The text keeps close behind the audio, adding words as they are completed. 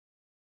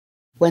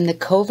When the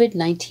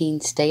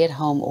COVID-19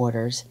 stay-at-home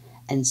orders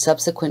and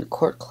subsequent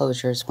court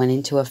closures went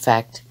into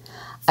effect,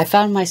 I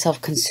found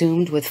myself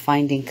consumed with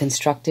finding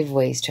constructive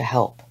ways to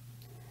help.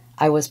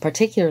 I was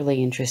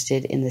particularly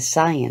interested in the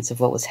science of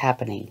what was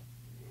happening.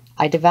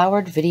 I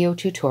devoured video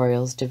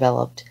tutorials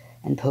developed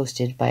and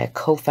posted by a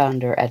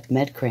co-founder at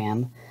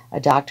MedCram, a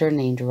doctor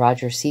named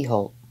Roger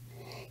Seheult.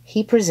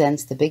 He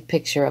presents the big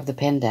picture of the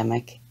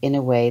pandemic in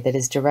a way that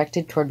is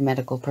directed toward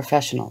medical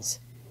professionals.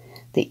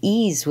 The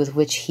ease with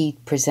which he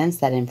presents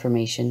that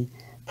information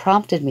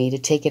prompted me to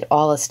take it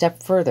all a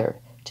step further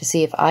to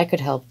see if I could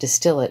help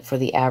distill it for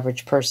the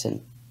average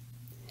person.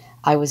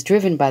 I was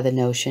driven by the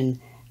notion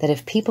that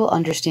if people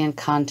understand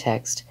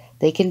context,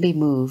 they can be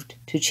moved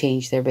to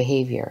change their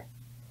behavior.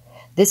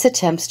 This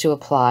attempts to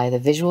apply the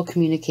visual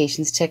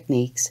communications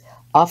techniques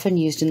often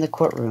used in the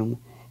courtroom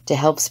to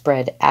help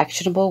spread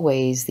actionable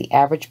ways the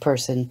average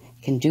person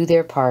can do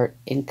their part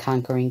in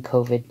conquering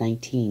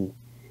COVID-19.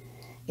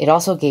 It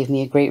also gave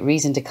me a great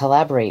reason to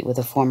collaborate with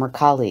a former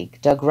colleague,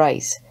 Doug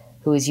Rice,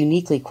 who is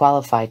uniquely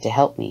qualified to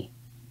help me.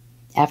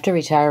 After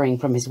retiring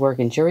from his work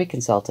in jury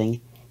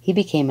consulting, he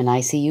became an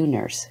ICU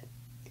nurse.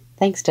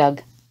 Thanks,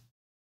 Doug.